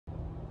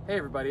Hey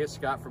everybody, it's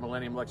Scott from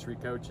Millennium Luxury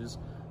Coaches.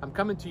 I'm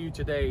coming to you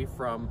today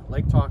from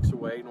Lake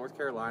Toxaway, North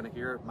Carolina,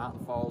 here at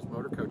Mountain Falls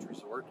Motorcoach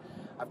Resort.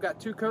 I've got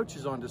two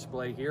coaches on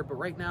display here, but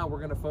right now we're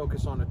going to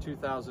focus on a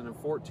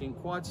 2014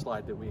 quad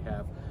slide that we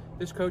have.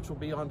 This coach will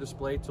be on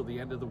display till the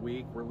end of the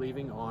week. We're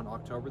leaving on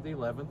October the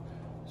 11th.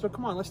 So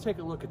come on, let's take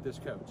a look at this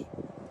coach.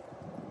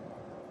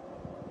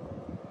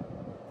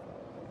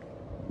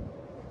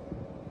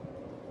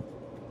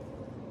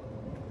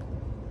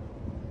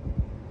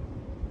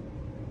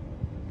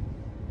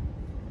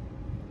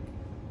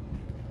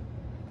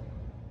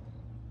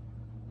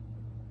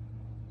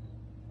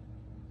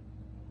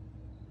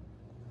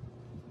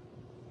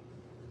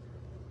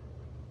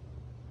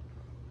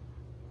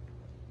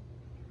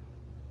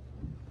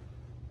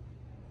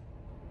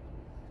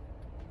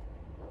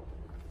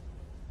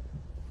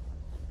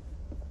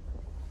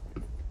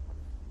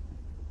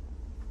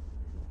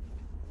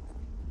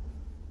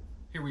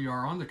 Here we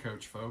are on the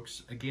coach,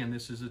 folks. Again,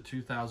 this is a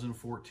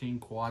 2014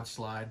 quad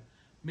slide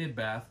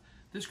mid-bath.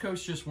 This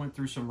coach just went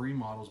through some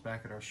remodels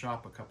back at our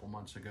shop a couple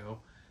months ago.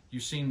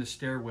 You've seen the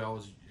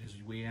stairwell as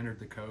we entered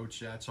the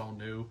coach. That's all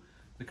new.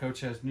 The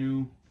coach has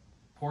new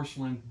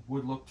porcelain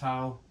wood look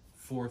tile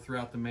floor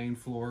throughout the main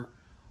floor.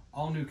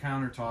 All new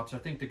countertops. I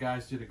think the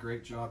guys did a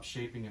great job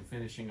shaping and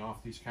finishing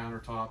off these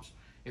countertops.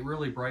 It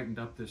really brightened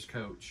up this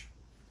coach.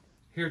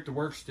 Here at the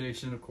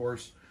workstation, of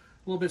course,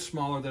 a little bit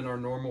smaller than our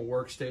normal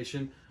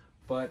workstation,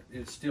 but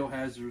it still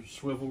has a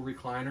swivel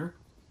recliner.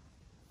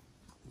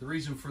 The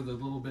reason for the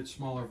little bit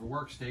smaller of a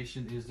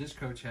workstation is this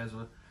coach has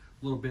a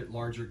little bit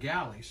larger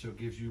galley, so it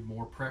gives you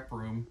more prep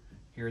room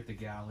here at the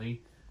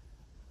galley,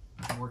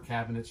 more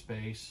cabinet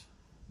space.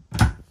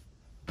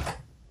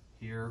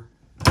 Here,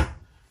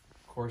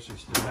 of course, it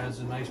still has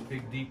a nice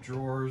big deep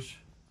drawers,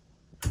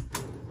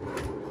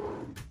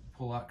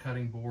 pull-out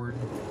cutting board.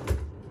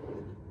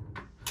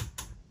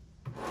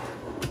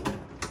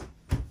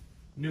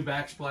 New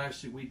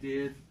backsplash that we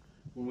did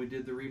when we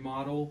did the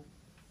remodel.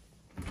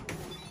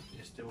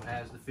 It still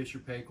has the Fisher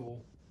Paykel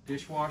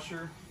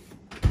dishwasher,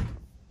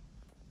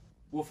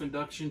 Wolf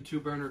induction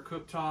 2-burner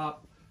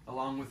cooktop,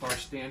 along with our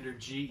standard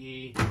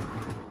GE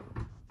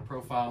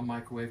profile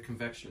microwave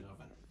convection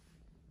oven.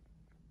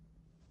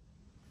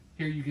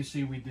 Here you can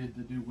see we did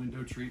the new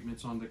window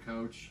treatments on the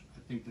coach.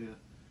 I think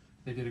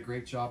they did a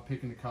great job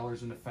picking the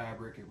colors and the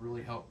fabric. It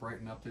really helped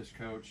brighten up this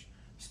coach.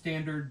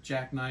 Standard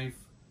jackknife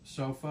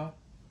sofa.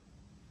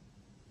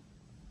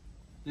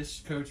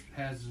 This coach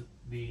has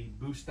the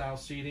boost style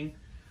seating.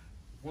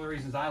 One of the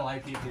reasons I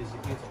like it is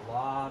it gets a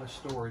lot of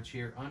storage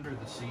here under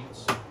the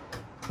seats,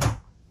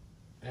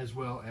 as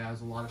well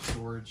as a lot of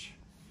storage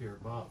here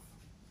above.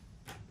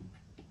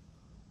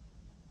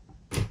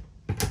 As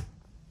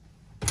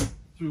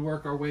we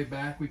work our way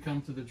back, we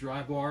come to the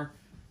dry bar.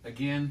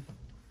 Again,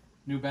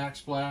 new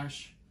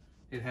backsplash.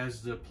 It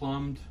has the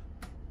plumbed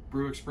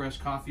Brew Express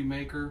coffee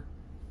maker,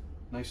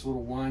 nice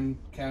little wine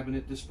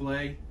cabinet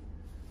display,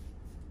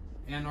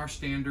 and our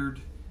standard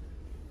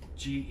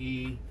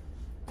GE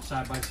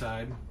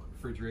side-by-side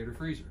refrigerator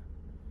freezer.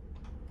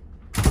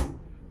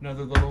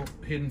 Another little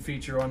hidden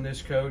feature on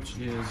this coach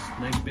is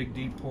nice big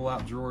deep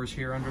pull-out drawers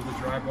here under the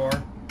dry bar.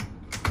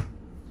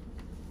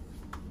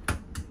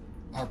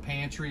 Our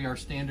pantry, our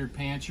standard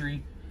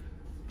pantry,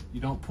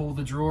 you don't pull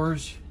the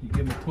drawers, you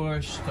give them a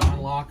push to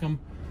unlock them.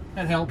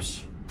 That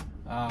helps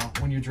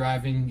when you're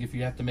driving. If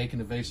you have to make an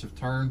evasive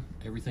turn,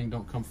 everything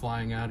don't come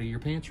flying out of your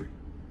pantry.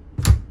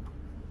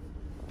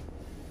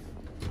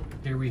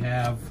 Here we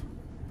have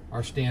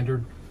our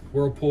standard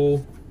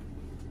Whirlpool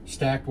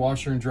stacked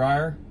washer and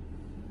dryer.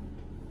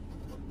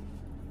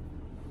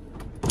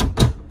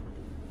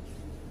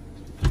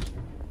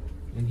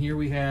 And here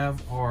we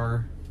have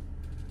our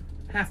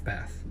half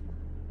bath.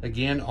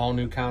 Again, all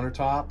new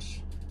countertops,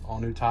 all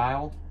new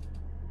tile.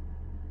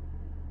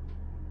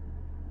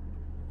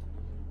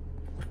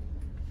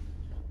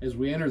 As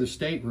we enter the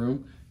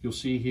stateroom, you'll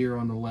see here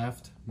on the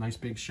left, nice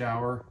big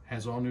shower,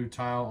 has all new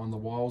tile on the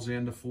walls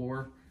and the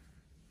floor.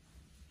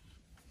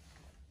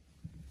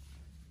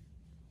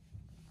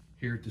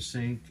 Here at the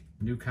sink,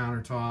 new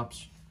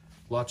countertops,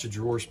 lots of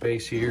drawer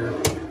space here.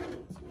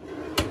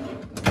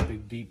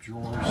 Big deep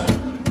drawers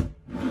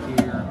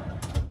here.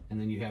 And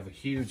then you have a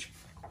huge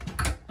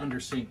under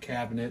sink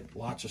cabinet,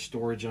 lots of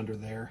storage under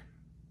there.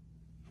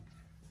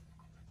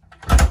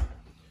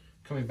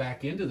 Coming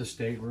back into the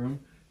stateroom,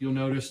 you'll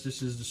notice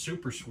this is the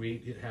super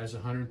suite. It has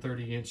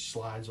 130-inch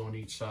slides on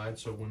each side,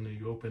 so when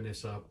you open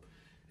this up,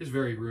 it's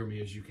very roomy,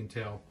 as you can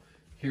tell.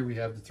 Here we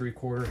have the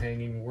 3/4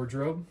 hanging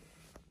wardrobe.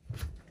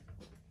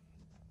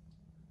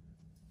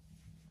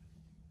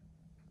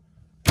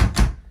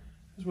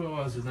 As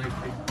well as a nice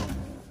big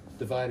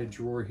divided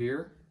drawer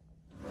here.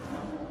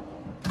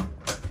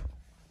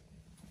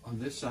 On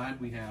this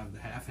side, we have the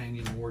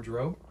half-hanging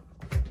wardrobe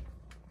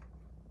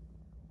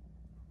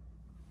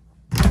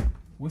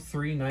with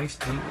 3 nice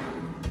deep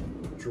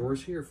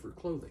drawers here for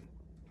clothing.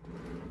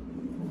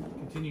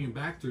 Continuing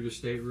back through the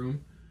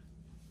stateroom,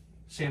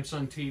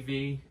 Samsung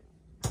TV,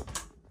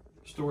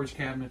 storage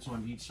cabinets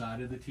on each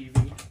side of the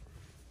TV.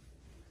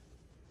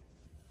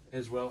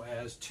 as well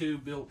as 2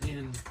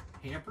 built-in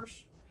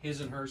hampers,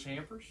 his and hers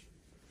hampers,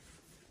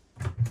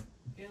 and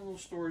a little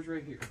storage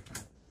right here.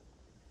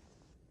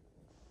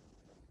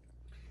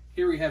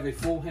 Here we have a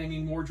full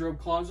hanging wardrobe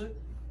closet,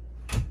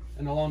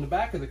 and along the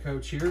back of the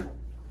coach here,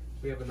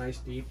 we have a nice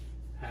deep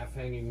half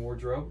hanging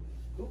wardrobe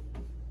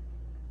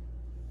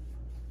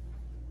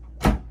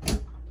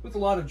with a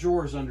lot of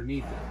drawers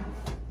underneath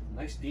it.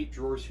 Nice deep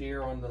drawers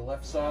here on the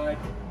left side,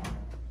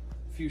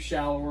 a few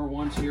shallower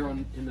ones here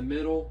in the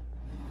middle,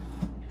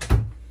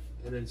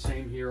 and then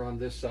same here on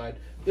this side.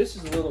 This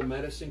is a little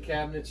medicine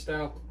cabinet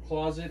style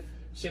closet,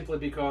 simply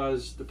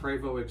because the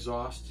Prevost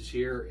exhaust is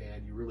here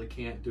and you really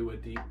can't do a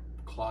deep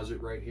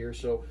closet right here.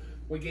 So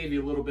we gave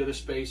you a little bit of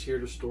space here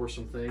to store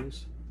some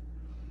things.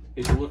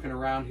 As you're looking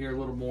around here a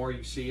little more,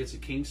 you see it's a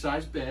king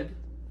size bed,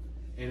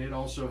 and it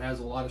also has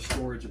a lot of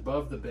storage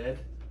above the bed.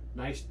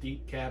 Nice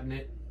deep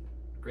cabinet,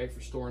 great for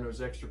storing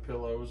those extra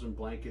pillows and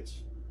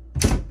blankets,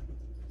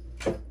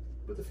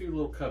 with a few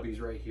little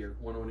cubbies right here,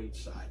 one on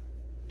each side.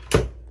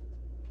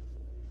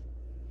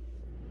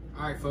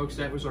 All right, folks,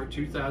 that was our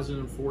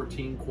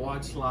 2014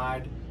 quad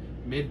slide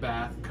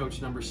mid-bath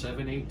coach number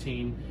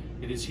 718.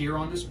 It is here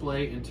on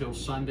display until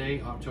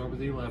Sunday, October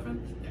the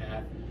 11th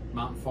at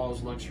Mountain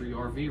Falls Luxury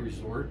RV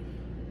Resort.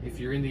 If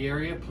you're in the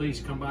area,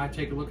 please come by,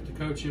 take a look at the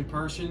coach in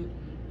person.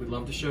 We'd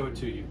love to show it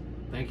to you.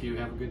 Thank you.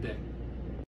 Have a good day.